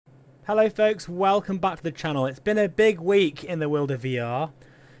Hello folks, welcome back to the channel. It's been a big week in the world of VR,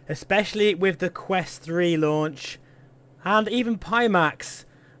 especially with the Quest 3 launch and even Pimax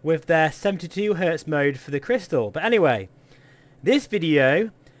with their 72Hz mode for the crystal. But anyway, this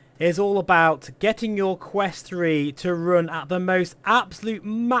video is all about getting your Quest 3 to run at the most absolute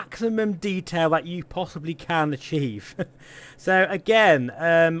maximum detail that you possibly can achieve. So again,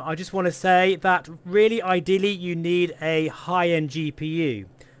 I just want to say that really ideally you need a high-end GPU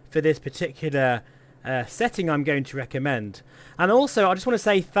for this particular setting I'm going to recommend. And also I just want to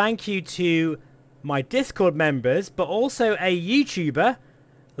say thank you to my Discord members, but also a YouTuber,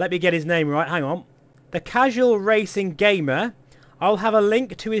 let me get his name right, hang on, the Casual Racing Gamer. I'll have a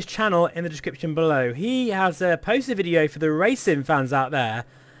link to his channel in the description below. He has posted a video for the racing fans out there,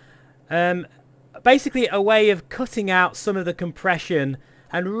 basically a way of cutting out some of the compression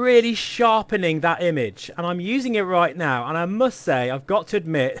and really sharpening that image, and I'm using it right now, and I must say, I've got to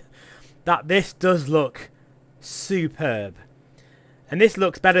admit that this does look superb. And this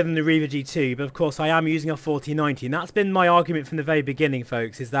looks better than the Reverb G2, but of course I am using a 4090, and that's been my argument from the very beginning,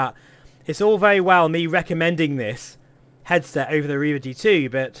 folks, is that it's all very well me recommending this headset over the Reverb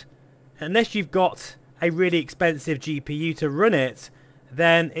G2, but unless you've got a really expensive GPU to run it,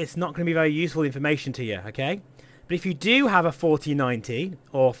 then it's not going to be very useful information to you, okay? But if you do have a 4090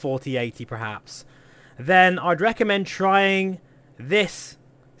 or 4080 perhaps, then I'd recommend trying this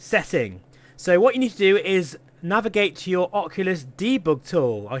setting. So what you need to do is navigate to your Oculus debug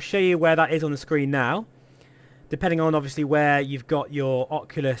tool. I'll show you where that is on the screen now, depending on obviously where you've got your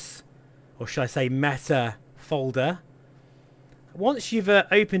Oculus, or should I say Meta folder. Once you've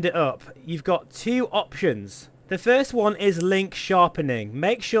opened it up, you've got two options. The first one is link sharpening.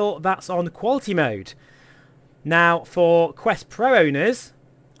 Make sure that's on quality mode. Now, for Quest Pro owners,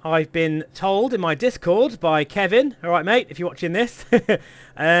 I've been told in my Discord by Kevin, alright mate, if you're watching this,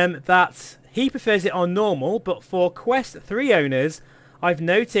 that he prefers it on normal, but for Quest 3 owners, I've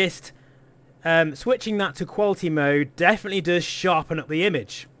noticed switching that to quality mode definitely does sharpen up the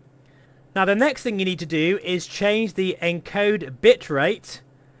image. Now, the next thing you need to do is change the encode bitrate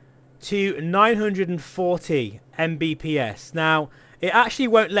to 940 Mbps. Now, it actually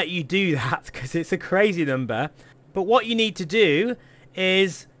won't let you do that because it's a crazy number. But what you need to do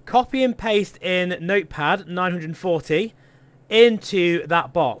is copy and paste in Notepad 940 into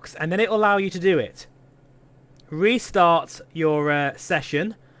that box, and then it will allow you to do it. Restart your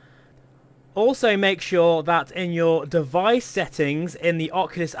session. Also make sure that in your device settings in the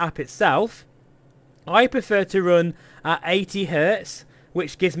Oculus app itself, I prefer to run at 80 Hz,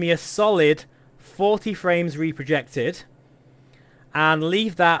 which gives me a solid 40 frames reprojected. And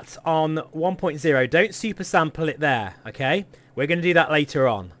leave that on 1.0. Don't super sample it there, okay? We're going to do that later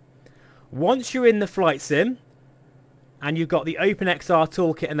on. Once you're in the flight sim and you've got the OpenXR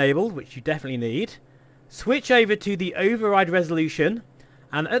toolkit enabled, which you definitely need, switch over to the override resolution.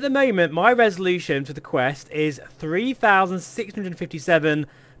 And at the moment, my resolution for the Quest is 3657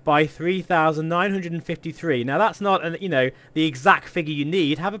 by 3953. Now that's not, the exact figure you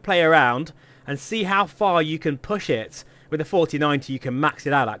need. Have a play around and see how far you can push it. With a 4090 you can max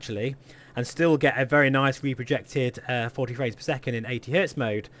it out actually and still get a very nice reprojected 40 frames per second in 80 Hz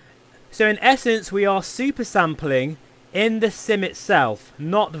mode. So in essence we are super sampling in the sim itself,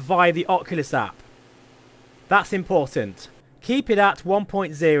 not via the Oculus app. That's important. Keep it at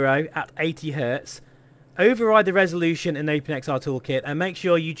 1.0 at 80 Hz, override the resolution in the OpenXR toolkit, and make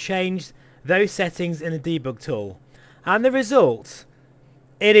sure you change those settings in the debug tool. And the result,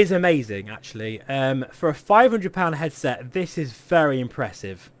 it is amazing, actually. For a £500 headset, this is very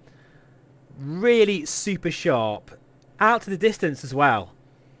impressive. Really super sharp. Out to the distance as well.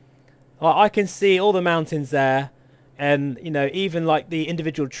 I can see all the mountains there. And, even like the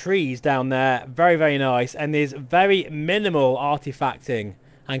individual trees down there. Very, very nice. And there's very minimal artifacting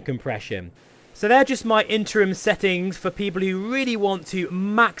and compression. So they're just my interim settings for people who really want to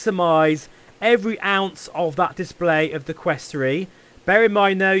maximize every ounce of that display of the Quest 3. Bear in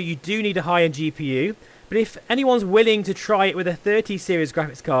mind though, you do need a high-end GPU, but if anyone's willing to try it with a 30 series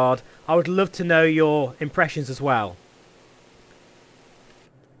graphics card, I would love to know your impressions as well.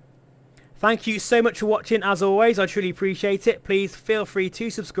 Thank you so much for watching, as always, I truly appreciate it. Please feel free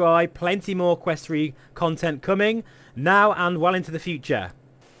to subscribe, plenty more Quest 3 content coming, now and well into the future.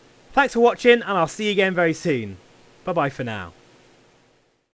 Thanks for watching, and I'll see you again very soon. Bye bye for now.